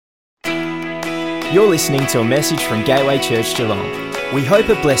You're listening to a message from Gateway Church Geelong. We hope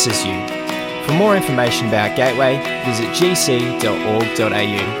it blesses you. For more information about Gateway, visit gc.org.au.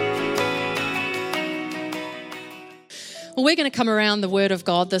 Well, we're going to come around the Word of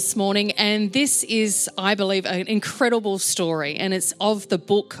God this morning, and this is, I believe, an incredible story, and it's of the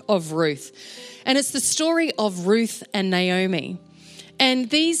book of Ruth. And it's the story of Ruth and Naomi. And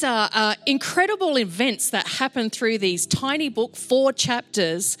these are incredible events that happen through these tiny book, 4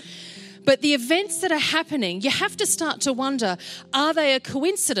 chapters. But the events that are happening, you have to start to wonder, are they a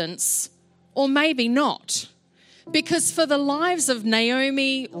coincidence or maybe not? Because for the lives of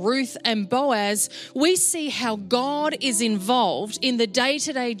Naomi, Ruth and Boaz, we see how God is involved in the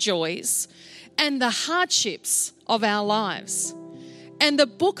day-to-day joys and the hardships of our lives. And the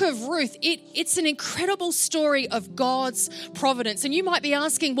book of Ruth, it's an incredible story of God's providence. And you might be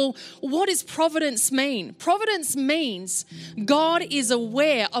asking, well, what does providence mean? Providence means God is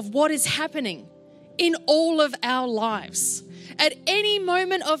aware of what is happening in all of our lives. At any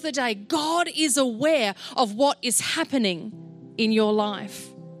moment of the day, God is aware of what is happening in your life.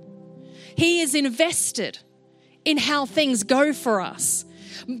 He is invested in how things go for us.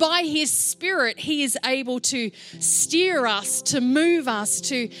 By His Spirit, He is able to steer us, to move us,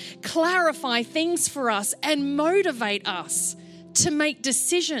 to clarify things for us and motivate us to make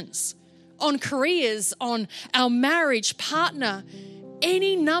decisions on careers, on our marriage, partner,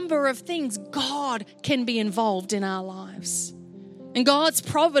 any number of things. God can be involved in our lives. And God's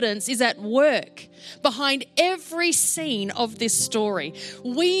providence is at work behind every scene of this story,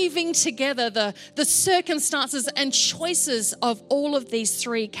 weaving together the circumstances and choices of all of these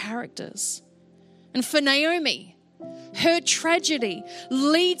 3 characters. And for Naomi, her tragedy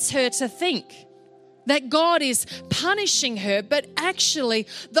leads her to think that God is punishing her, but actually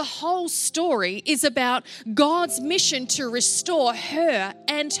the whole story is about God's mission to restore her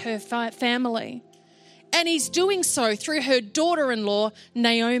and her family. And He's doing so through her daughter-in-law,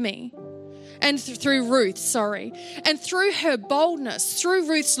 Naomi, and through Ruth, And through her boldness, through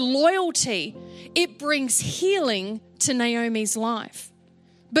Ruth's loyalty, it brings healing to Naomi's life.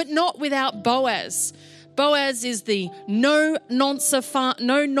 But not without Boaz. Boaz is the no-nonsense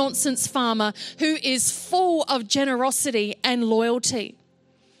farmer who is full of generosity and loyalty.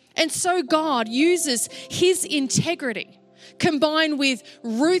 And so God uses his integrity combined with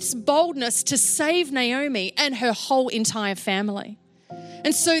Ruth's boldness to save Naomi and her whole entire family.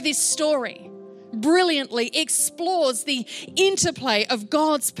 And so this story brilliantly explores the interplay of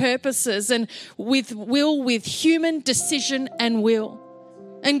God's purposes and with human decision and will.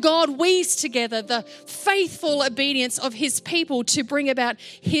 And God weaves together the faithful obedience of His people to bring about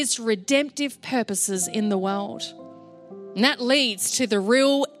His redemptive purposes in the world. And that leads to the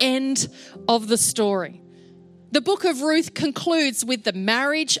real end of the story. The book of Ruth concludes with the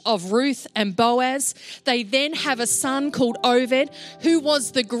marriage of Ruth and Boaz. They then have a son called Obed, who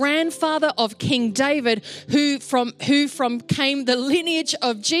was the grandfather of King David, who from came the lineage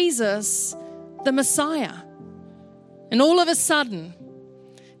of Jesus, the Messiah. And all of a sudden,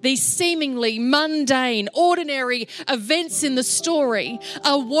 these seemingly mundane, ordinary events in the story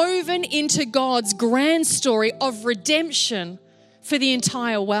are woven into God's grand story of redemption for the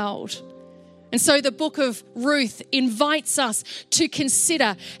entire world. And so the book of Ruth invites us to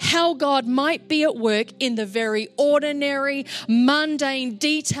consider how God might be at work in the very ordinary, mundane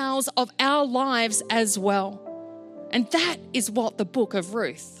details of our lives as well. And that is what the book of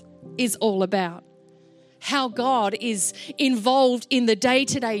Ruth is all about. How God is involved in the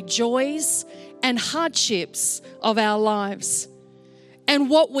day-to-day joys and hardships of our lives. And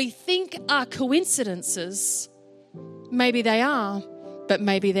what we think are coincidences, maybe they are, but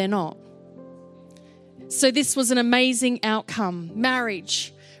maybe they're not. So this was an amazing outcome.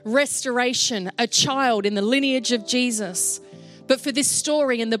 Marriage, restoration, a child in the lineage of Jesus. But for this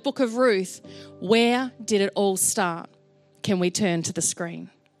story in the book of Ruth, where did it all start? Can we turn to the screen?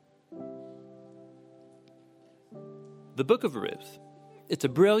 The book of Ruth. It's a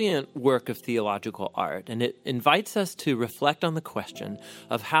brilliant work of theological art, and it invites us to reflect on the question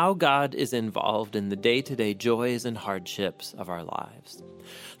of how God is involved in the day-to-day joys and hardships of our lives.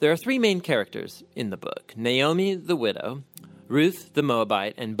 There are 3 main characters in the book: Naomi, the widow, Ruth, the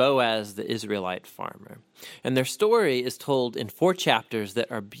Moabite, and Boaz, the Israelite farmer. And their story is told in 4 chapters that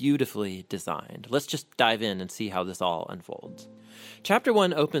are beautifully designed. Let's just dive in and see how this all unfolds. Chapter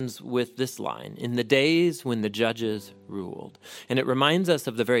 1 opens with this line, "In the days when the judges ruled." And it reminds us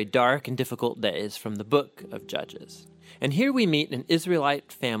of the very dark and difficult days from the book of Judges. And here we meet an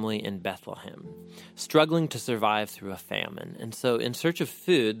Israelite family in Bethlehem, struggling to survive through a famine. And so in search of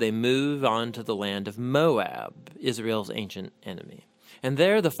food, they move on to the land of Moab, Israel's ancient enemy. And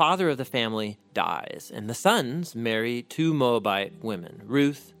there the father of the family dies, and the sons marry two Moabite women,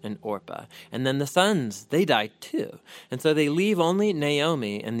 Ruth and Orpah. And then the sons, they die too. And so they leave only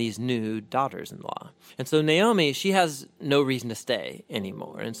Naomi and these new daughters-in-law. And so Naomi, she has no reason to stay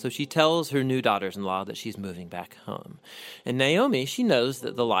anymore. And so she tells her new daughters-in-law that she's moving back home. And Naomi, she knows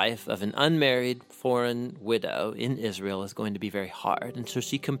that the life of an unmarried foreign widow in Israel is going to be very hard. And so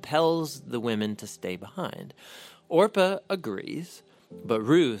she compels the women to stay behind. Orpah agrees, but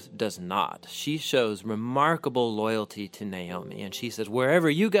Ruth does not. She shows remarkable loyalty to Naomi, and she says, wherever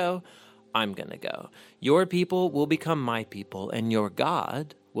you go, I'm going to go. Your people will become my people, and your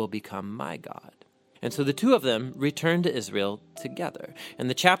God will become my God. And so the two of them return to Israel together. And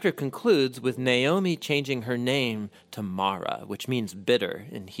the chapter concludes with Naomi changing her name to Mara, which means bitter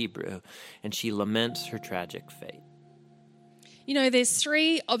in Hebrew, and she laments her tragic fate. You know, there's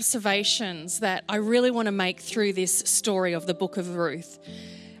three observations that I really want to make through this story of the book of Ruth.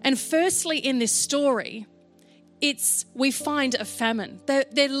 And firstly, in this story, we find a famine.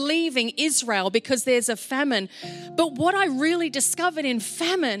 They're leaving Israel because there's a famine. But what I really discovered in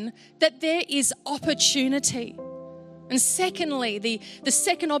famine, that there is opportunity. And secondly, the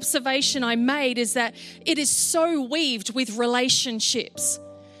second observation I made is that it is so weaved with relationships.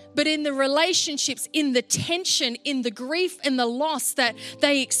 But in the relationships, in the tension, in the grief and the loss that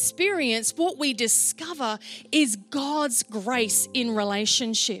they experience, what we discover is God's grace in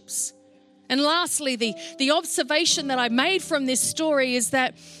relationships. And lastly, the observation that I made from this story is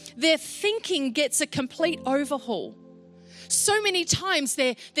that their thinking gets a complete overhaul. So many times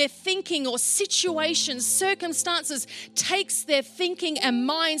their thinking or situations, circumstances takes their thinking and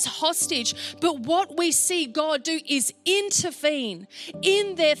minds hostage. But what we see God do is intervene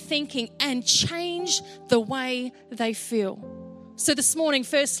in their thinking and change the way they feel. So this morning,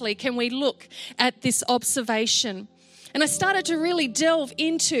 firstly, can we look at this observation? And I started to really delve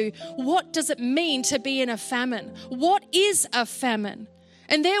into what does it mean to be in a famine? What is a famine?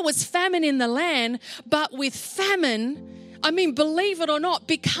 And there was famine in the land, but with famine, believe it or not,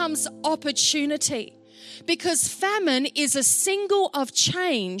 becomes opportunity. Because famine is a signal of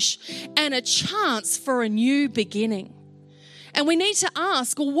change and a chance for a new beginning. And we need to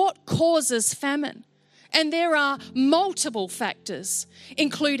ask, what causes famine? And there are multiple factors,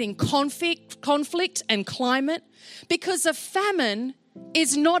 including conflict and climate, because a famine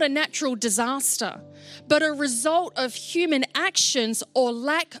is not a natural disaster, but a result of human actions or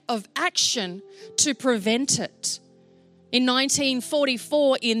lack of action to prevent it. In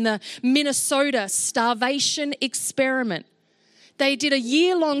 1944, in the Minnesota starvation experiment, they did a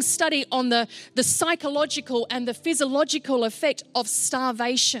year-long study on the psychological and the physiological effect of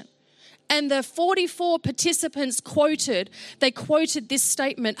starvation. And the 44 participants quoted this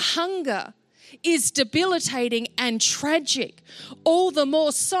statement: hunger is debilitating and tragic, all the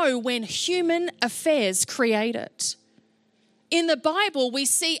more so when human affairs create it. In the Bible, we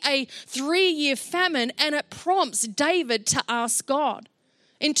see a 3-year famine, and it prompts David to ask God.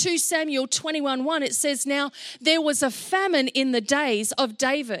 In 2 Samuel 21:1, it says, now there was a famine in the days of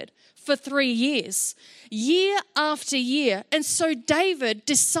David for 3 years, year after year. And so David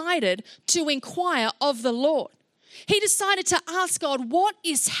decided to inquire of the Lord. He decided to ask God, what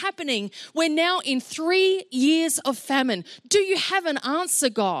is happening? We're now in 3 years of famine. Do you have an answer,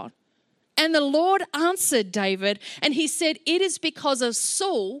 God? And the Lord answered David, and he said, it is because of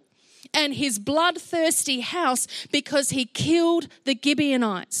Saul and his bloodthirsty house, because he killed the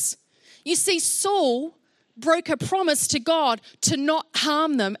Gibeonites. You see, Saul broke a promise to God to not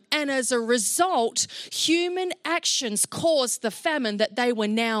harm them, and as a result, human actions caused the famine that they were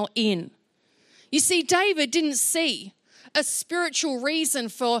now in. You see, David didn't see a spiritual reason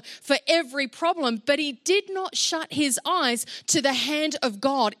for every problem, but he did not shut his eyes to the hand of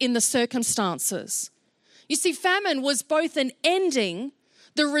God in the circumstances. You see, famine was both an ending,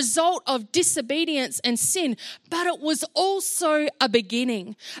 the result of disobedience and sin, but it was also a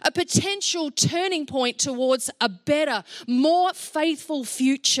beginning, a potential turning point towards a better, more faithful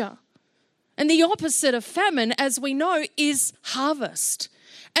future. And the opposite of famine, as we know, is harvest.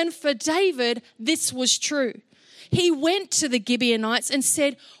 And for David, this was true. He went to the Gibeonites and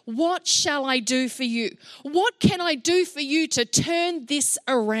said, what shall I do for you? What can I do for you to turn this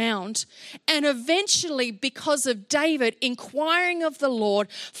around? And eventually, because of David inquiring of the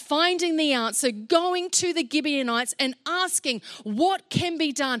Lord, finding the answer, going to the Gibeonites and asking what can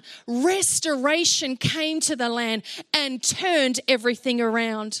be done, restoration came to the land and turned everything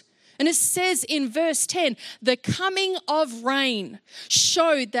around. And it says in verse 10, the coming of rain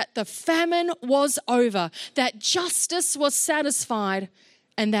showed that the famine was over, that justice was satisfied,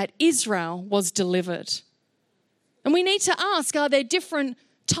 and that Israel was delivered. And we need to ask, are there different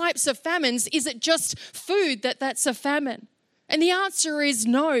types of famines? Is it just food that's a famine? And the answer is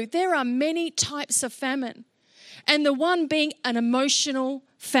no. There are many types of famine. And the one being an emotional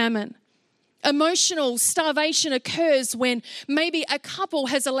famine. Emotional starvation occurs when maybe a couple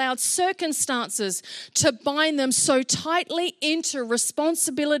has allowed circumstances to bind them so tightly into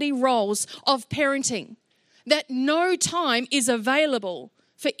responsibility roles of parenting that no time is available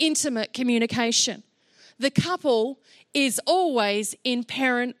for intimate communication. The couple is always in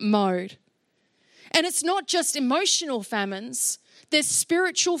parent mode. And it's not just emotional famines, there's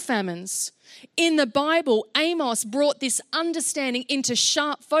spiritual famines. In the Bible, Amos brought this understanding into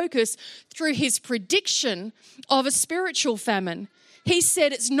sharp focus through his prediction of a spiritual famine. He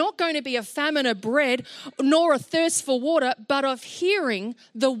said it's not going to be a famine of bread nor a thirst for water, but of hearing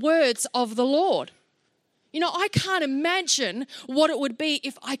the words of the Lord. You know, I can't imagine what it would be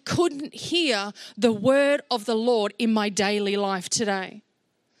if I couldn't hear the word of the Lord in my daily life today.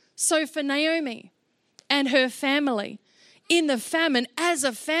 So for Naomi and her family, in the famine, as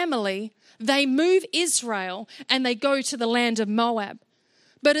a family, they move Israel and they go to the land of Moab.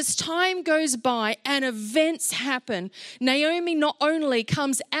 But as time goes by and events happen, Naomi not only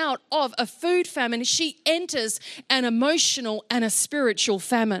comes out of a food famine, she enters an emotional and a spiritual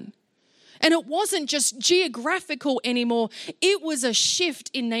famine. And it wasn't just geographical anymore. It was a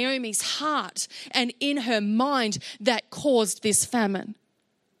shift in Naomi's heart and in her mind that caused this famine.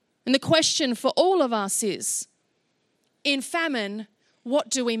 And the question for all of us is, in famine, what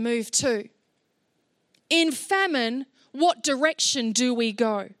do we move to? In famine, what direction do we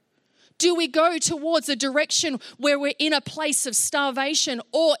go? Do we go towards a direction where we're in a place of starvation,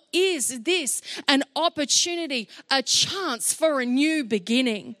 or is this an opportunity, a chance for a new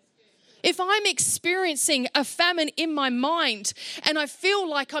beginning? If I'm experiencing a famine in my mind and I feel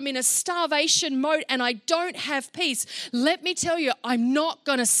like I'm in a starvation mode and I don't have peace, let me tell you, I'm not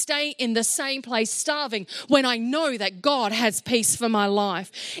going to stay in the same place starving when I know that God has peace for my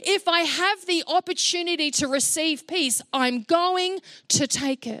life. If I have the opportunity to receive peace, I'm going to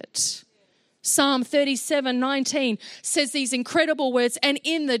take it. Psalm 37:19 says these incredible words, and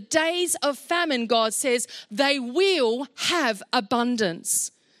in the days of famine, God says, they will have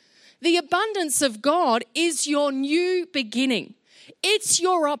abundance. The abundance of God is your new beginning. It's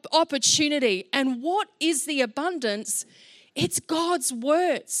your opportunity. And what is the abundance? It's God's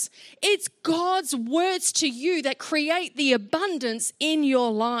words. It's God's words to you that create the abundance in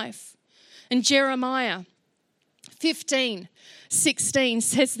your life. And Jeremiah 15:16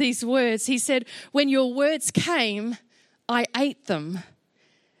 says these words. He said, when your words came, I ate them.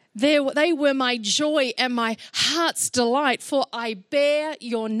 They were my joy and my heart's delight, for I bear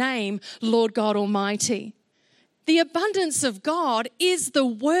your name, Lord God Almighty. The abundance of God is the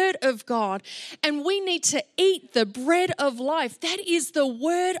word of God, and we need to eat the bread of life. That is the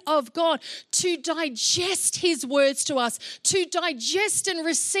word of God, to digest his words to us, to digest and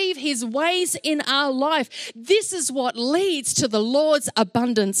receive his ways in our life. This is what leads to the Lord's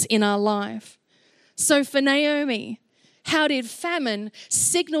abundance in our life. So for Naomi, how did famine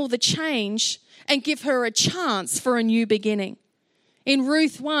signal the change and give her a chance for a new beginning? In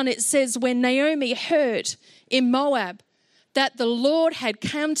Ruth 1, it says, when Naomi heard in Moab that the Lord had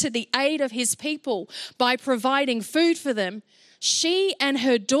come to the aid of his people by providing food for them, she and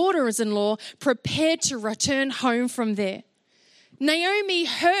her daughters-in-law prepared to return home from there. Naomi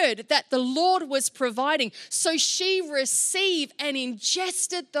heard that the Lord was providing, so she received and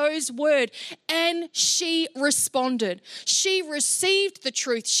ingested those words, and she responded. She received the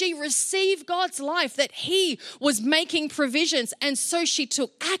truth. She received God's life, that he was making provisions, and so she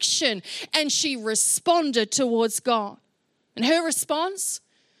took action and she responded towards God. And her response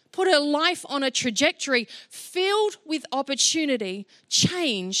put her life on a trajectory filled with opportunity,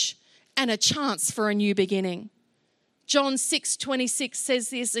 change, and a chance for a new beginning. John 6:26 says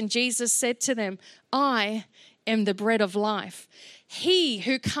this, and Jesus said to them, I am the bread of life. He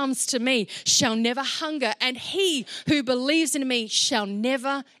who comes to me shall never hunger, and he who believes in me shall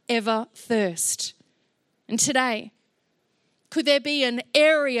never, ever thirst. And today, could there be an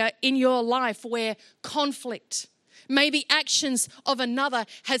area in your life where conflict, maybe actions of another,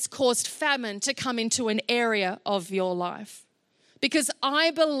 has caused famine to come into an area of your life? Because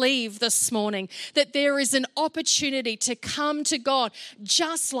I believe this morning that there is an opportunity to come to God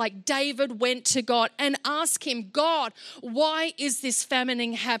just like David went to God and ask him, God, why is this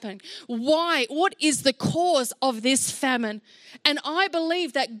famine happening? Why? What is the cause of this famine? And I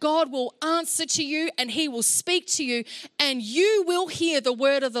believe that God will answer to you and he will speak to you and you will hear the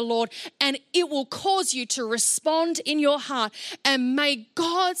word of the Lord and it will cause you to respond in your heart, and may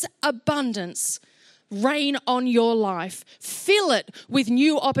God's abundance rain on your life. Fill it with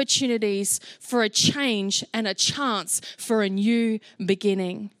new opportunities for a change and a chance for a new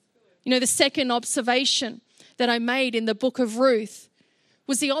beginning. You know, the second observation that I made in the book of Ruth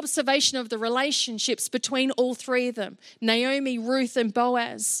was the observation of the relationships between all three of them, Naomi, Ruth, and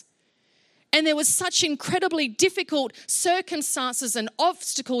Boaz. And there was such incredibly difficult circumstances and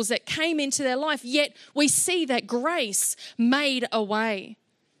obstacles that came into their life, yet we see that grace made a way.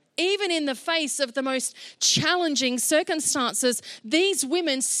 Even in the face of the most challenging circumstances, these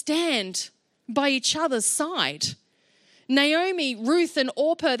women stand by each other's side. Naomi, Ruth, and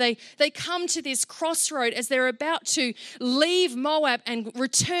Orpah, they come to this crossroad as they're about to leave Moab and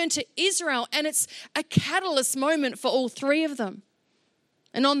return to Israel, and it's a catalyst moment for all three of them.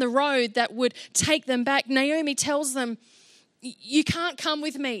 And on the road that would take them back, Naomi tells them, you can't come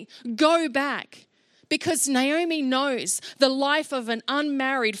with me, go back. Because Naomi knows the life of an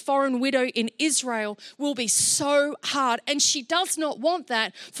unmarried foreign widow in Israel will be so hard, and she does not want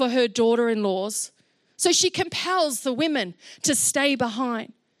that for her daughter-in-laws. So she compels the women to stay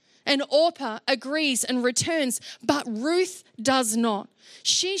behind. And Orpah agrees and returns, but Ruth does not.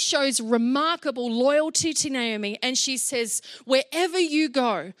 She shows remarkable loyalty to Naomi, and she says, wherever you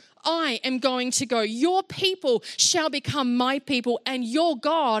go, I am going to go. Your people shall become my people, and your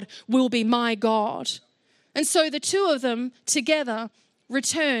God will be my God. And so the two of them together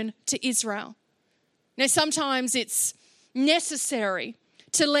return to Israel. Now, sometimes it's necessary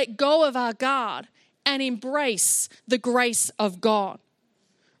to let go of our guard and embrace the grace of God.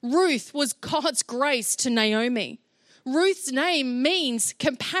 Ruth was God's grace to Naomi. Ruth's name means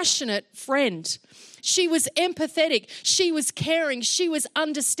compassionate friend. She was empathetic. She was caring. She was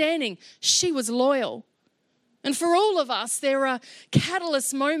understanding. She was loyal. And for all of us, there are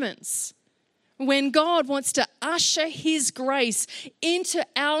catalyst moments when God wants to usher his grace into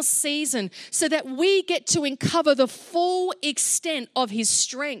our season so that we get to uncover the full extent of his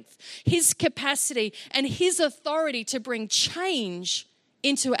strength, his capacity, and his authority to bring change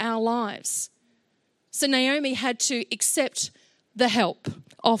into our lives. So Naomi had to accept the help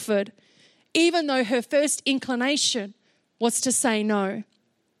offered, even though her first inclination was to say no.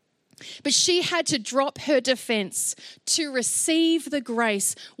 But she had to drop her defense to receive the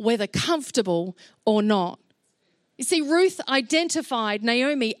grace, whether comfortable or not. You see, Ruth identified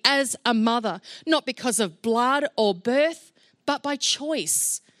Naomi as a mother, not because of blood or birth, but by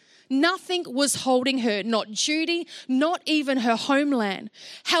choice. Nothing was holding her, not duty, not even her homeland.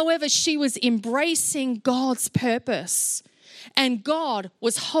 However, she was embracing God's purpose, and God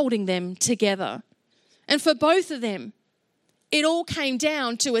was holding them together. And for both of them, it all came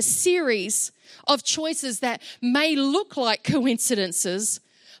down to a series of choices that may look like coincidences,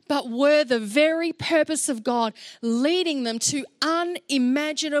 but were the very purpose of God, leading them to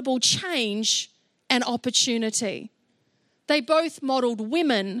unimaginable change and opportunity. They both modeled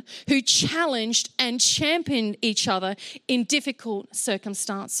women who challenged and championed each other in difficult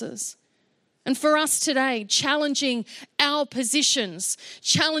circumstances. And for us today, challenging our positions,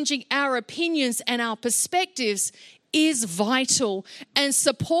 challenging our opinions and our perspectives is vital, and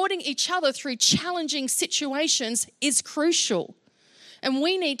supporting each other through challenging situations is crucial. And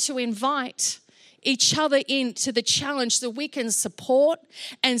we need to invite each other into the challenge so we can support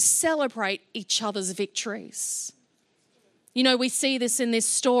and celebrate each other's victories. You know, we see this in this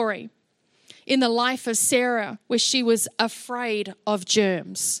story in the life of Sarah, where she was afraid of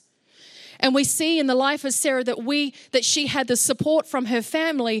germs. And we see in the life of Sarah that she had the support from her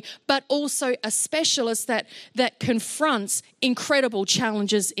family, but also a specialist that confronts incredible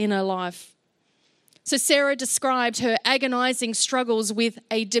challenges in her life. So Sarah described her agonizing struggles with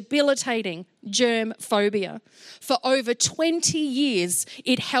a debilitating germ phobia. For over 20 years,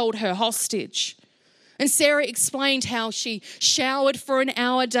 it held her hostage. And Sarah explained how she showered for an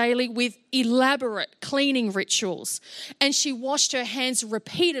hour daily with elaborate cleaning rituals, and she washed her hands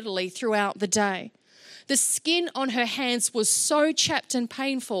repeatedly throughout the day. The skin on her hands was so chapped and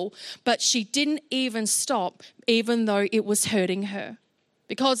painful, but she didn't even stop, even though it was hurting her.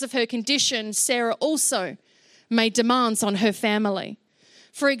 Because of her condition, Sarah also made demands on her family.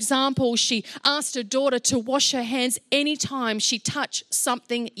 For example, she asked her daughter to wash her hands anytime she touched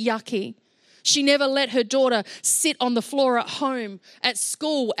something yucky. She never let her daughter sit on the floor at home, at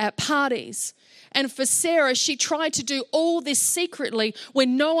school, at parties. And for Sarah, she tried to do all this secretly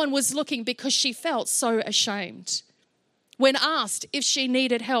when no one was looking because she felt so ashamed. When asked if she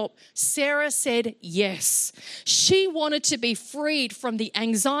needed help, Sarah said yes. She wanted to be freed from the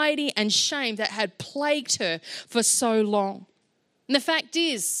anxiety and shame that had plagued her for so long. And the fact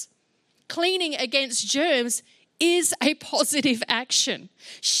is, cleaning against germs is a positive action.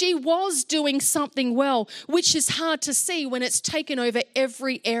 She was doing something well, which is hard to see when it's taken over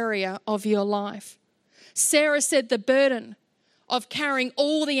every area of your life. Sarah said the burden of carrying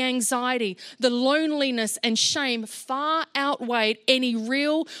all the anxiety, the loneliness and shame far outweighed any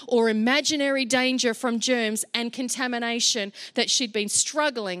real or imaginary danger from germs and contamination that she'd been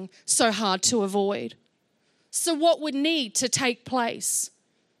struggling so hard to avoid. So what would need to take place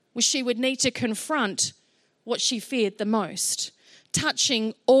was she would need to confront what she feared the most,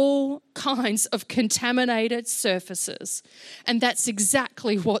 touching all kinds of contaminated surfaces. And that's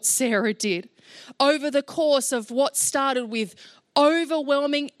exactly what Sarah did. Over the course of what started with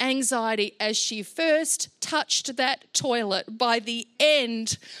overwhelming anxiety as she first touched that toilet, by the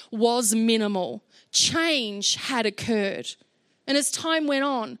end was minimal. Change had occurred. And as time went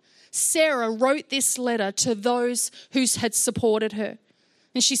on, Sarah wrote this letter to those who had supported her.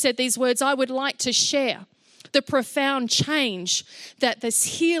 And she said these words, "I would like to share the profound change that this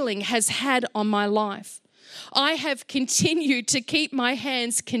healing has had on my life. I have continued to keep my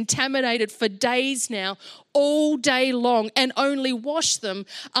hands contaminated for days now, all day long, and only wash them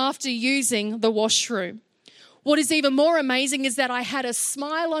after using the washroom. What is even more amazing is that I had a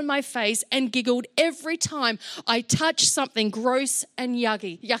smile on my face and giggled every time I touched something gross and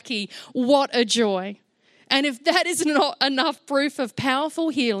yucky. What a joy." And if that is not enough proof of powerful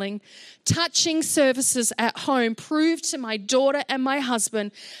healing, touching surfaces at home proved to my daughter and my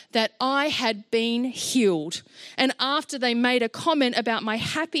husband that I had been healed. And after they made a comment about my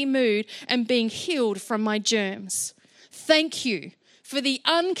happy mood and being healed from my germs. Thank you for the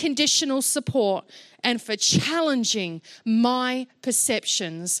unconditional support and for challenging my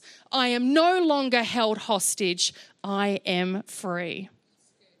perceptions. I am no longer held hostage. I am free.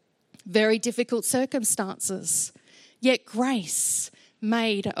 Very difficult circumstances, yet grace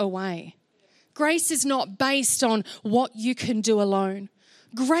made a way. Grace is not based on what you can do alone.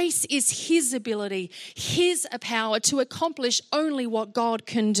 Grace is His ability, His power to accomplish only what God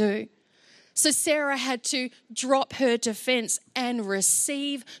can do. So Sarah had to drop her defense and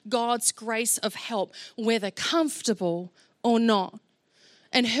receive God's grace of help, whether comfortable or not.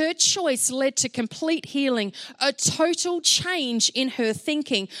 And her choice led to complete healing, a total change in her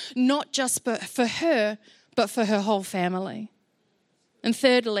thinking, not just for her, but for her whole family. And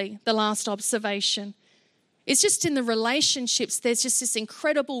thirdly, the last observation is just in the relationships, there's just this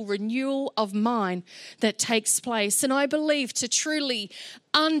incredible renewal of mind that takes place. And I believe to truly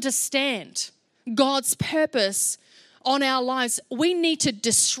understand God's purpose on our lives, we need to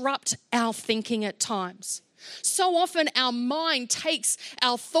disrupt our thinking at times. So often our mind takes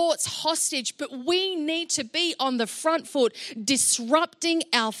our thoughts hostage, but we need to be on the front foot, disrupting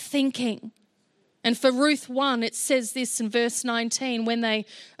our thinking. And for Ruth 1, it says this in verse 19, when they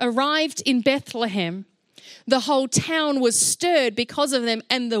arrived in Bethlehem, the whole town was stirred because of them,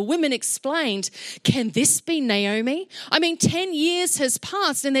 and the women explained, "Can this be Naomi?" 10 years has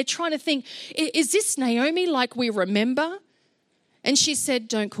passed and they're trying to think, is this Naomi like we remember? And she said,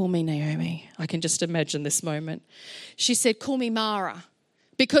 "Don't call me Naomi." I can just imagine this moment. She said, "Call me Mara,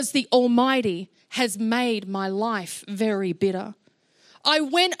 because the Almighty has made my life very bitter. I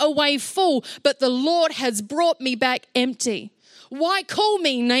went away full, but the Lord has brought me back empty. Why call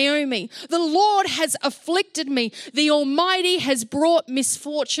me Naomi? The Lord has afflicted me. The Almighty has brought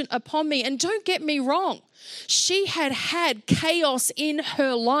misfortune upon me." And don't get me wrong, she had had chaos in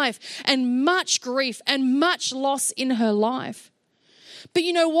her life and much grief and much loss in her life. But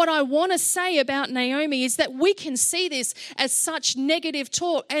you know what I want to say about Naomi is that we can see this as such negative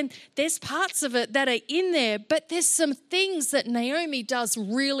talk, and there's parts of it that are in there, but there's some things that Naomi does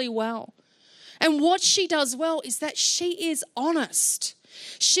really well. And what she does well is that she is honest.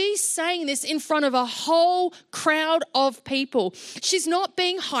 She's saying this in front of a whole crowd of people. She's not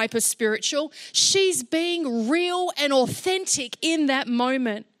being hyper spiritual. She's being real and authentic in that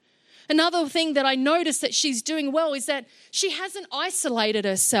moment. Another thing that I noticed that she's doing well is that she hasn't isolated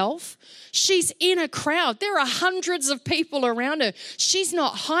herself. She's in a crowd. There are hundreds of people around her. She's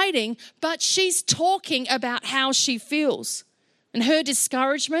not hiding, but she's talking about how she feels. And her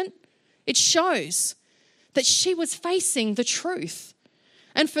discouragement, it shows that she was facing the truth.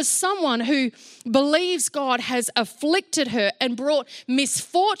 And for someone who believes God has afflicted her and brought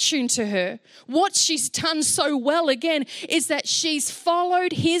misfortune to her, what she's done so well again is that she's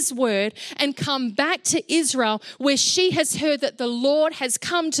followed His word and come back to Israel, where she has heard that the Lord has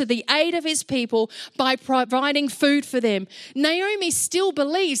come to the aid of His people by providing food for them. Naomi still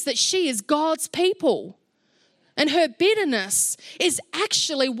believes that she is God's people. And her bitterness is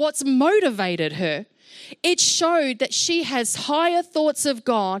actually what's motivated her. It showed that she has higher thoughts of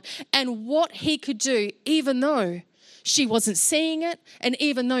God and what he could do, even though she wasn't seeing it and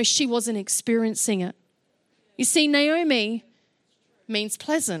even though she wasn't experiencing it. You see, Naomi means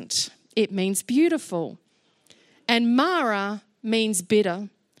pleasant. It means beautiful. And Mara means bitter.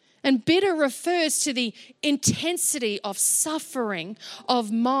 And bitter refers to the intensity of suffering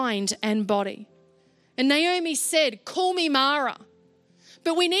of mind and body. And Naomi said, "Call me Mara."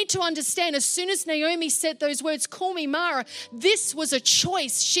 But we need to understand, as soon as Naomi said those words, "Call me Mara," this was a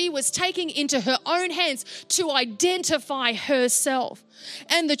choice she was taking into her own hands to identify herself.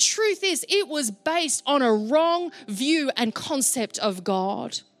 And the truth is, it was based on a wrong view and concept of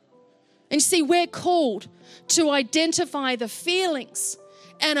God. And you see, we're called to identify the feelings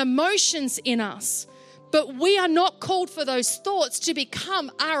and emotions in us, but we are not called for those thoughts to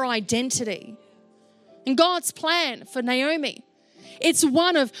become our identity. And God's plan for Naomi, it's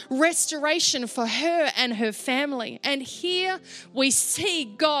one of restoration for her and her family. And here we see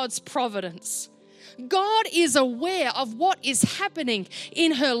God's providence. God is aware of what is happening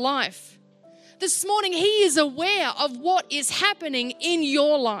in her life. This morning, he is aware of what is happening in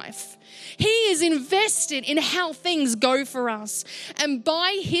your life. He is invested in how things go for us. And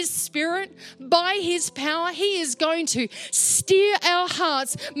by his Spirit, by his power, he is going to steer our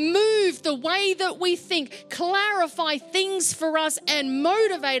hearts, move the way that we think, clarify things for us, and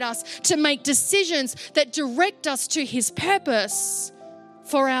motivate us to make decisions that direct us to his purpose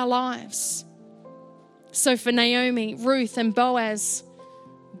for our lives. So for Naomi, Ruth, and Boaz,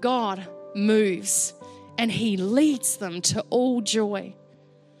 God moves and he leads them to all joy.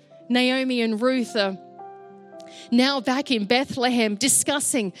 Naomi and Ruth are now back in Bethlehem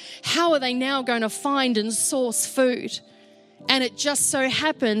discussing how are they now going to find and source food. And it just so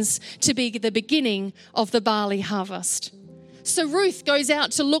happens to be the beginning of the barley harvest. So Ruth goes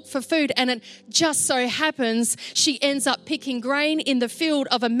out to look for food, and it just so happens she ends up picking grain in the field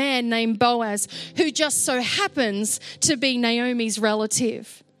of a man named Boaz, who just so happens to be Naomi's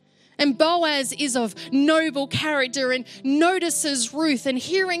relative. And Boaz is of noble character and notices Ruth, and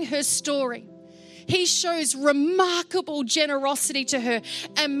hearing her story, he shows remarkable generosity to her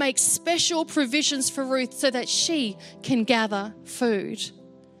and makes special provisions for Ruth so that she can gather food.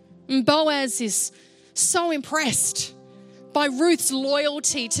 And Boaz is so impressed by Ruth's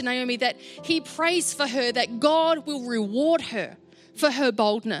loyalty to Naomi that he prays for her that God will reward her for her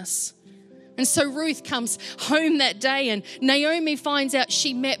boldness. And so Ruth comes home that day, and Naomi finds out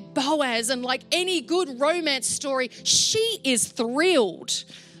she met Boaz, and like any good romance story, she is thrilled.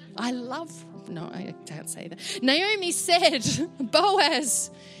 No, I can't say that. Naomi said, "Boaz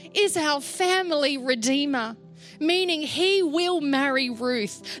is our family redeemer," meaning he will marry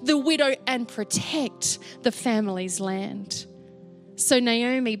Ruth, the widow, and protect the family's land. So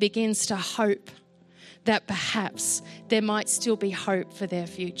Naomi begins to hope that perhaps there might still be hope for their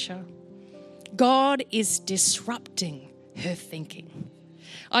future. God is disrupting her thinking.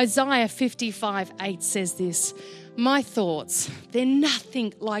 Isaiah 55:8 says this, "My thoughts, they're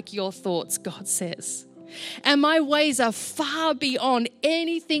nothing like your thoughts," God says. "And my ways are far beyond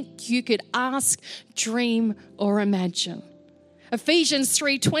anything you could ask, dream, or imagine." Ephesians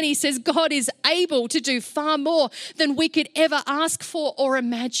 3:20 says God is able to do far more than we could ever ask for or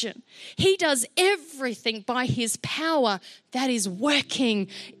imagine. He does everything by his power that is working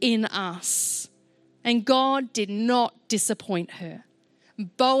in us. And God did not disappoint her.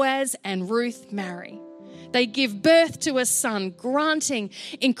 Boaz and Ruth marry. They give birth to a son, granting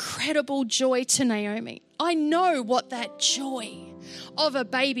incredible joy to Naomi. I know what that joy of a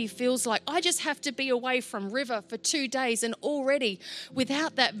baby feels like. I just have to be away from River for 2 days, and already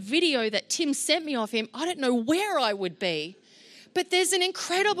without that video that Tim sent me of him, I don't know where I would be. But there's an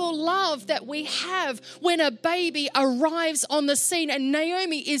incredible love that we have when a baby arrives on the scene, and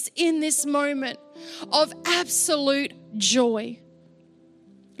Naomi is in this moment of absolute joy.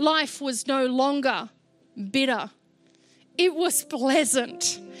 Life was no longer bitter. It was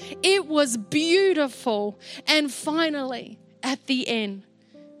pleasant. It was beautiful. And finally, at the end,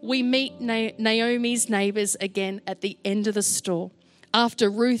 we meet Naomi's neighbors again at the end of the store after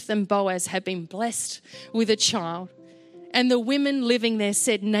Ruth and Boaz had been blessed with a child. And the women living there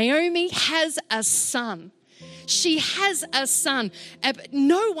said, "Naomi has a son. She has a son. But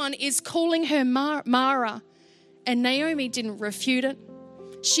no one is calling her Mara." And Naomi didn't refute it.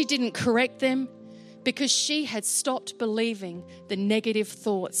 She didn't correct them, because she had stopped believing the negative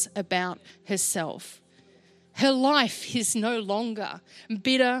thoughts about herself. Her life is no longer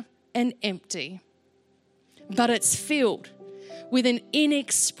bitter and empty, but it's filled with an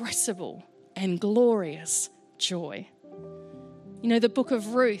inexpressible and glorious joy. You know, the book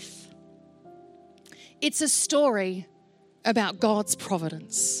of Ruth, It's a story about God's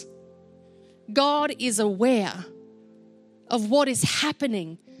providence. God is aware of what is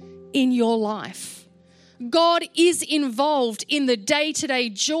happening in your life. God is involved in the day-to-day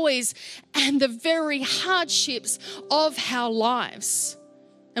joys and the very hardships of our lives.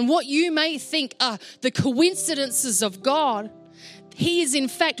 And what you may think are the coincidences of God, He is in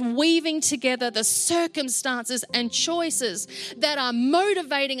fact weaving together the circumstances and choices that are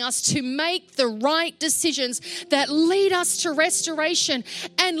motivating us to make the right decisions that lead us to restoration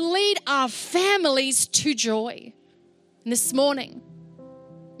and lead our families to joy. And this morning,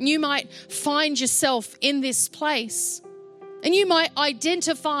 you might find yourself in this place and you might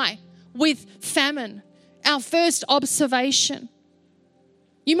identify with famine, our first observation.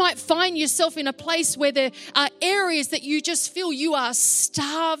 You might find yourself in a place where there are areas that you just feel you are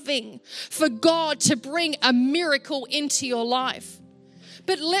starving for God to bring a miracle into your life.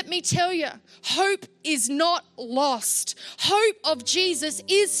 But let me tell you, hope is not lost. Hope of Jesus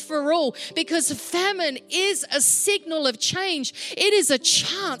is for all, because famine is a signal of change. It is a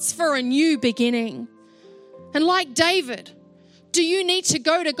chance for a new beginning. And like David, do you need to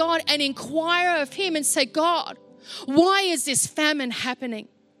go to God and inquire of Him and say, God, why is this famine happening?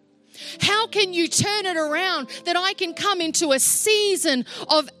 How can you turn it around that I can come into a season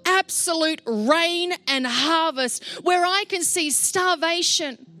of absolute rain and harvest where I can see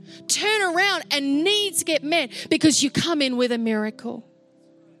starvation turn around and needs get met because you come in with a miracle?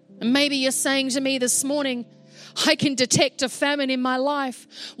 And maybe you're saying to me this morning, I can detect a famine in my life.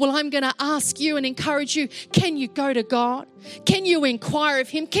 Well, I'm going to ask you and encourage you, can you go to God? Can you inquire of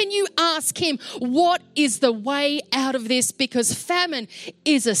Him? Can you ask Him, what is the way out of this? Because famine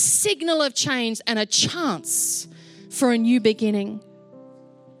is a signal of change and a chance for a new beginning.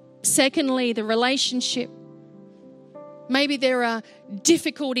 Secondly, the relationship. Maybe there are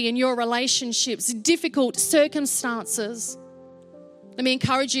difficulty in your relationships, difficult circumstances. Let me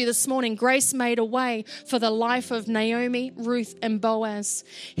encourage you this morning, grace made a way for the life of Naomi, Ruth, and Boaz.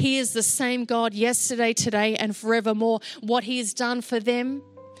 He is the same God yesterday, today, and forevermore. What He has done for them,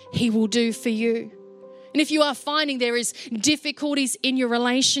 He will do for you. And if you are finding there is difficulties in your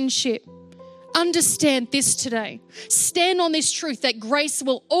relationship, understand this today. Stand on this truth that grace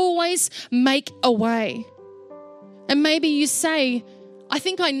will always make a way. And maybe you say, I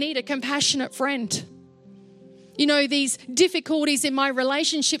think I need a compassionate friend. You know, these difficulties in my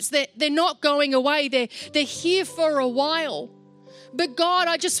relationships, they're not going away. They're here for a while. But God,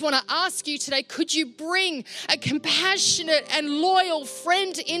 I just want to ask you today, could you bring a compassionate and loyal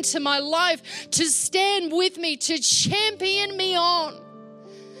friend into my life to stand with me, to champion me on,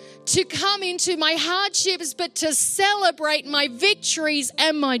 to come into my hardships, but to celebrate my victories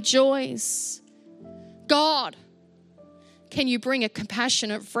and my joys? God, can you bring a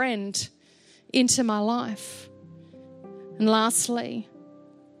compassionate friend into my life? And lastly,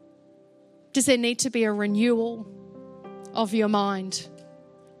 does there need to be a renewal of your mind?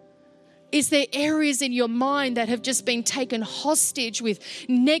 Is there areas in your mind that have just been taken hostage with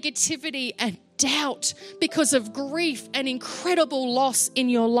negativity and doubt because of grief and incredible loss in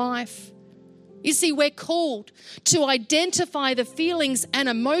your life? You see, we're called to identify the feelings and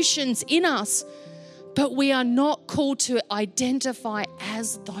emotions in us, but we are not called to identify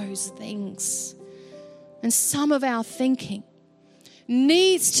as those things. And some of our thinking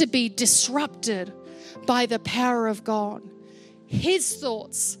needs to be disrupted by the power of God. His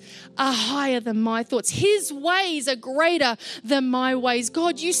thoughts are higher than my thoughts. His ways are greater than my ways.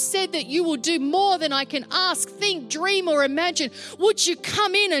 God, you said that you will do more than I can ask, think, dream, or imagine. Would you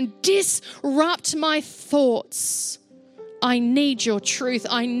come in and disrupt my thoughts? I need your truth.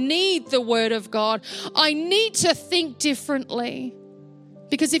 I need the word of God. I need to think differently.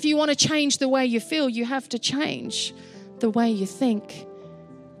 Because if you want to change the way you feel, you have to change the way you think.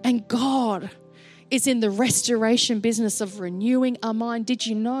 And God is in the restoration business of renewing our mind. Did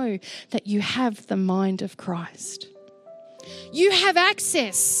you know that you have the mind of Christ? You have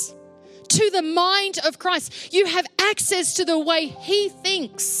access to the mind of Christ. You have access to the way He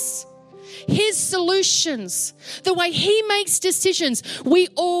thinks, His solutions, the way He makes decisions. We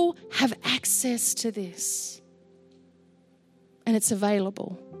all have access to this. And it's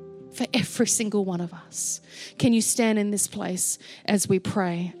available for every single one of us. Can you stand in this place as we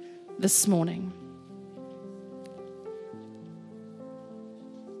pray this morning?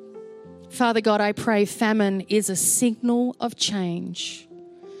 Father God, I pray famine is a signal of change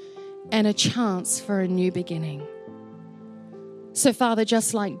and a chance for a new beginning. So Father,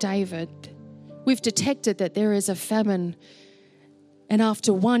 just like David, we've detected that there is a famine. And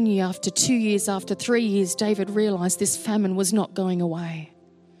after 1 year, after 2 years, after 3 years, David realized this famine was not going away.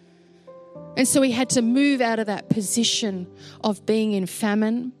 And so he had to move out of that position of being in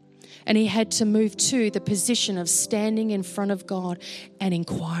famine, and he had to move to the position of standing in front of God and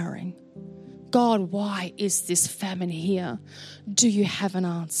inquiring, God, why is this famine here? Do you have an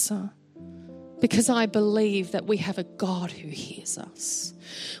answer? Because I believe that we have a God who hears us.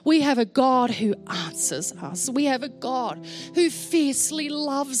 We have a God who answers us. We have a God who fiercely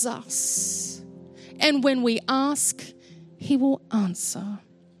loves us. And when we ask, he will answer.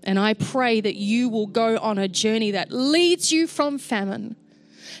 And I pray that you will go on a journey that leads you from famine,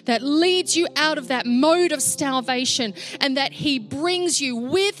 that leads you out of that mode of starvation, and that he brings you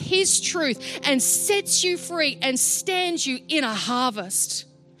with his truth and sets you free and stands you in a harvest.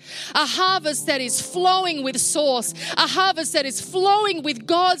 A harvest that is flowing with source, a harvest that is flowing with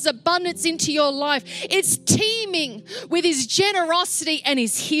God's abundance into your life. It's teeming with his generosity and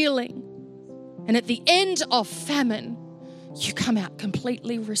his healing. And at the end of famine, you come out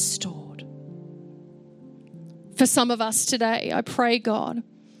completely restored. For some of us today, I pray, God,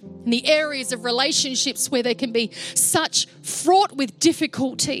 in the areas of relationships where there can be such fraught with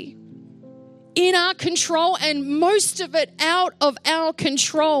difficulty, in our control and most of it out of our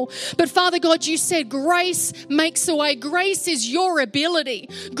control. But Father God, you said grace makes a way. Grace is your ability.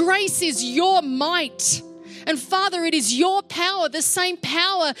 Grace is your might. And Father, it is your power, the same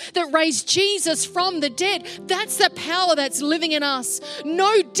power that raised Jesus from the dead. That's the power that's living in us.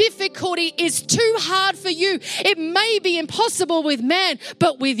 No difficulty is too hard for you. It may be impossible with man,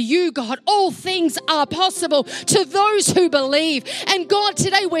 but with you, God, all things are possible to those who believe. And God,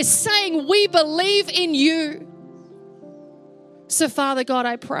 today we're saying we believe in you. So Father God,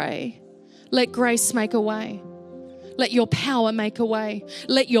 I pray, let grace make a way. Let your power make a way.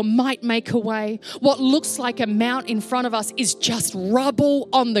 Let your might make a way. What looks like a mount in front of us is just rubble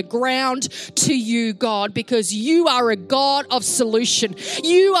on the ground to you, God, because you are a God of solution.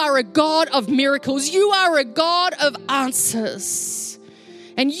 You are a God of miracles. You are a God of answers.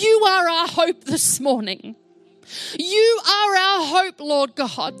 And you are our hope this morning. You are our hope, Lord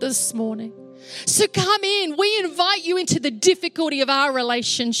God, this morning. So come in. We invite you into the difficulty of our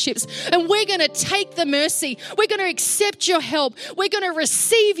relationships, and we're going to take the mercy. We're going to accept your help. We're going to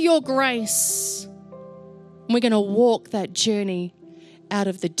receive your grace. And we're going to walk that journey out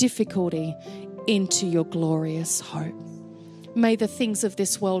of the difficulty into your glorious hope. May the things of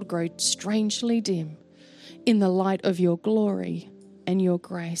this world grow strangely dim in the light of your glory and your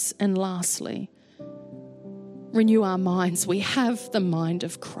grace. And lastly, renew our minds. We have the mind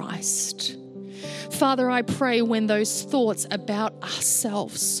of Christ. Father, I pray when those thoughts about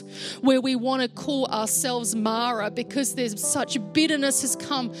ourselves, where we want to call ourselves Mara because there's such bitterness has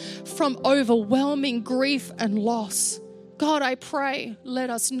come from overwhelming grief and loss. God, I pray,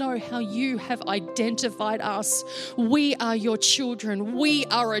 let us know how you have identified us. We are your children. We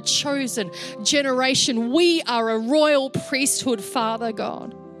are a chosen generation. We are a royal priesthood, Father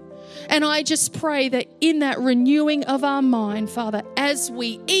God. And I just pray that in that renewing of our mind, Father, as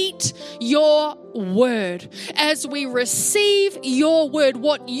we eat your word, as we receive your word,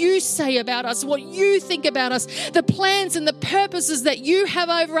 what you say about us, what you think about us, the plans and the purposes that you have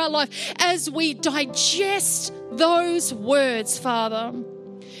over our life, as we digest those words, Father,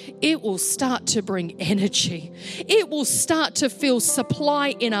 it will start to bring energy. It will start to feel supply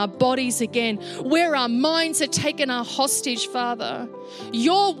in our bodies again, where our minds are taken our hostage, Father.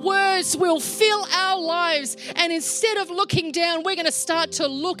 Your words will fill our lives, and instead of looking down, we're going to start to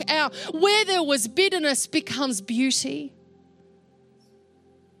look out. Where there was bitterness becomes beauty.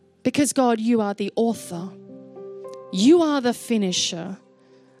 Because God, you are the author. You are the finisher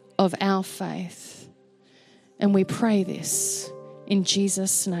of our faith. And we pray this in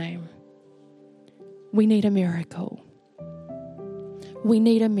Jesus' name. We need a miracle. We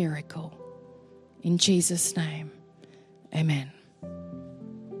need a miracle. In Jesus' name, amen.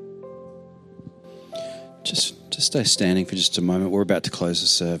 Just stay standing for just a moment. We're about to close the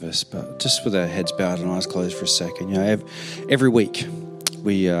service, but just with our heads bowed and eyes closed for a second. You know, every week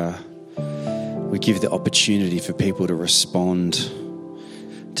we give the opportunity for people to respond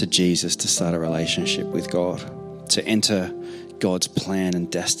to Jesus, to start a relationship with God, to enter God's plan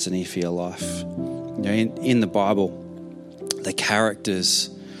and destiny for your life. You know, in the Bible, the characters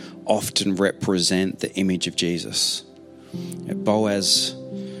often represent the image of Jesus. You know, Boaz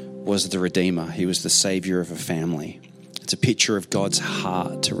was the Redeemer. He was the savior of a family. It's a picture of God's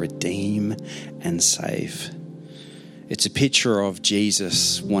heart to redeem and save. It's a picture of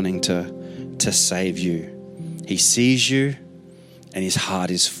Jesus wanting to save you. He sees you and his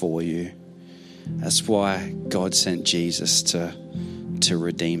heart is for you. That's why God sent Jesus to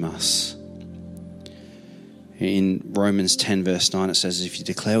redeem us. In Romans 10 verse 9 it says, if you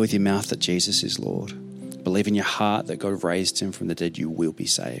declare with your mouth that Jesus is Lord, believe in your heart that God raised him from the dead, you will be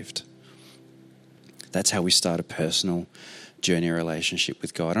saved. That's how we start a personal journey relationship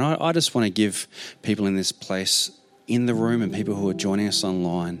with God. And I just want to give people in this place, in the room, and people who are joining us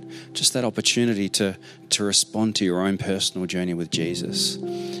online, just that opportunity to respond to your own personal journey with Jesus.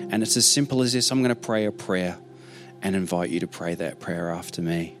 And it's as simple as this. I'm going to pray a prayer and invite you to pray that prayer after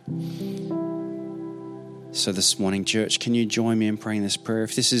me. So this morning, church, can you join me in praying this prayer?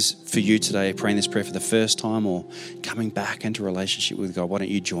 If this is for you today, praying this prayer for the first time or coming back into a relationship with God, why don't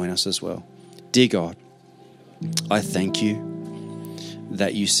you join us as well? Dear God, I thank you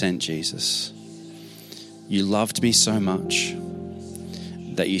that you sent Jesus. You loved me so much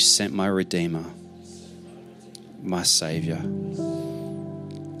that you sent my Redeemer, my Saviour.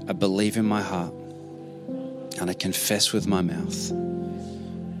 I believe in my heart and I confess with my mouth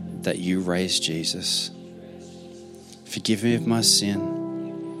that you raised Jesus. Forgive me of my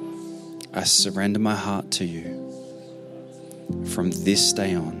sin. I surrender my heart to you. From this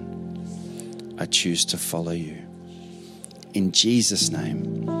day on, I choose to follow you. In Jesus'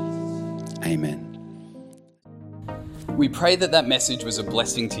 name, amen. We pray that message was a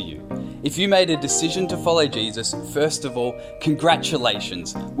blessing to you. If you made a decision to follow Jesus, first of all,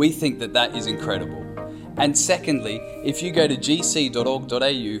 congratulations. We think that is incredible. And secondly, if you go to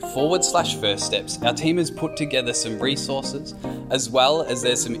gc.org.au/first steps, our team has put together some resources, as well as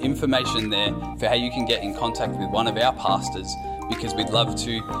there's some information there for how you can get in contact with one of our pastors, because we'd love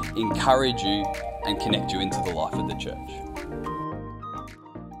to encourage you and connect you into the life of the church.